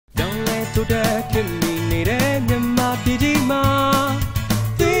to the Kimmy, Map See the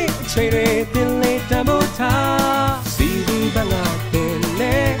Banga,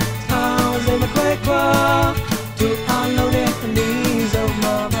 house and a quick to unload it the knees of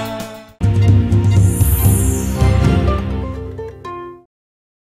Mama.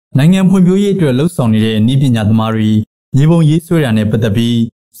 နိုင်ငံဖွံ့ဖြိုးရေးအတွက်လှုပ်ဆောင်နေတဲ့နည်းပညာသမားတွေမြေပုံရေးဆွဲတာနဲ့ပတ်သက်ပြီး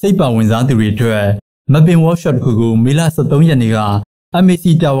စိတ်ပါဝင်စားသူတွေအတွက် Mapping Workshop တစ်ခုကိုမေလ 23 ရက်နေ့က MAC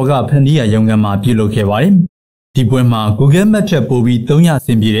Tower ကဖန်တီးရရုံးခန်းမှာပြုလုပ်ခဲ့ပါတယ်။ဒီပွဲမှာ Google Map ထက်ပိုပြီး300ဆ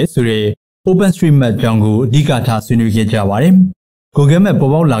င်ပြေတဲ့ဆိုတဲ့ OpenStreetMap ကြောင့်ကိုအဓိကထားဆွေးနွေးခဲ့ကြပါတယ်။ Google Map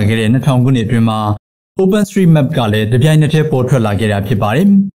ပေါ်ပေါက်လာခဲ့တဲ့2000ခုနှစ်အတွင်းမှာ OpenStreetMap ကလည်းတပြိုင်နက်တည်းပေါ်ထွက်လာခဲ့တာဖြစ်ပါတယ်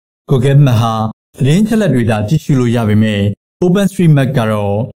။ Google Map ဟာသတင်းချက်လက်တွေဒါကြည့်ရှုလို့ရပေမဲ့ OpenStreetMap က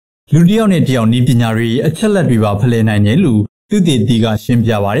တော့လူတစ်ယောက်နဲ့တစ်ယောက်နည်းပညာတွေအချက်လက်တွေပါဖလှယ်နိုင်တယ်လို့သူတည်တည်ကရှင်း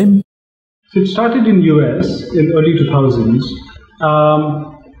ပြပါတယ်။ So it started in US in early 2000s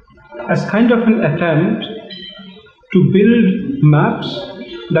as kind of an attempt to build maps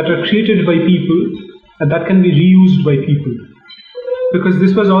that are created by people and that can be reused by people. Because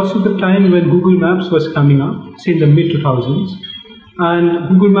this was also the time when Google Maps was coming up, say in the mid-2000s, and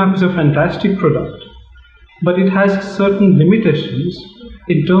Google Maps is a fantastic product, but it has certain limitations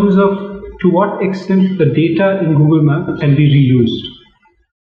in terms of to what extent the data in Google Maps can be reused.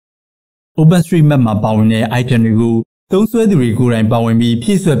 OpenStreetMap မှာပါဝင်တဲ့ item တွေကိုသုံးစွဲသူတွေကိုယ်တိုင်ပါဝင်ပြီးဖြ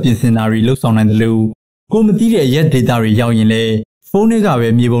ည့်ဆွက်ပြင်ဆင်တာတွေလုပ်ဆောင်နိုင်တယ်လို့ကိုမသိတဲ့ရက် data တွေရောက်ရင်လည်းဖုန်းထဲကပဲ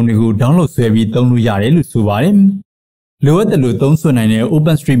မြေပုံတွေကို download ဆွဲပြီးသုံးလို့ရတယ်လို့ဆိုပါတယ်။လိုအပ်တယ်လို့သုံးစွဲနိုင်တဲ့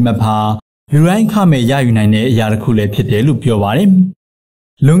OpenStreetMap ဟာလူတိုင်းခမဲ့ရယူနိုင်တဲ့အရာတစ်ခုလည်းဖြစ်တယ်လို့ပြောပါတယ်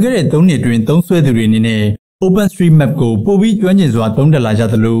။လွန်ခဲ့တဲ့3နှစ်တွင်သုံးစွဲသူတွေအနေနဲ့ OpenStreetMap ကိုပိုပြီးကျွမ်းကျင်စွာသုံးတက်လာကြ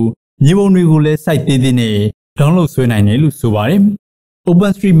သလိုမြေပုံတွေကိုလည်း site သေးသေးနဲ့ download ဆွဲနိုင်တယ်လို့ဆိုပါတယ်။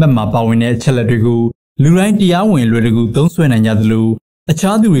 OpenStreetMap မှာပါဝင်တဲ့အချက်လက်တွေကိုလူတိုင်းတရားဝင်လွယ်တကူသုံးစွဲနိုင်ကြသလိုအ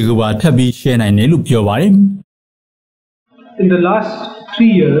ခြားသူတွေကပါထပ်ပြီး share နိုင်တယ်လို့ပြောပါတယ်။ In the last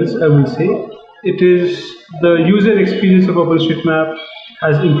 3 years, I will say, it is the user experience of OpenStreetMap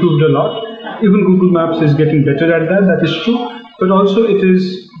has improved a lot. Even Google Maps is getting better at that, that is true. But also it is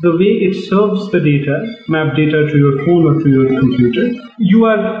the way it serves the data, map data to your phone or to your computer. You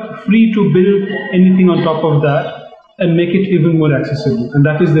are free to build anything on top of that and make it even more accessible. And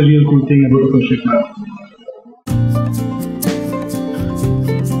that is the real cool thing about OpenStreetMap.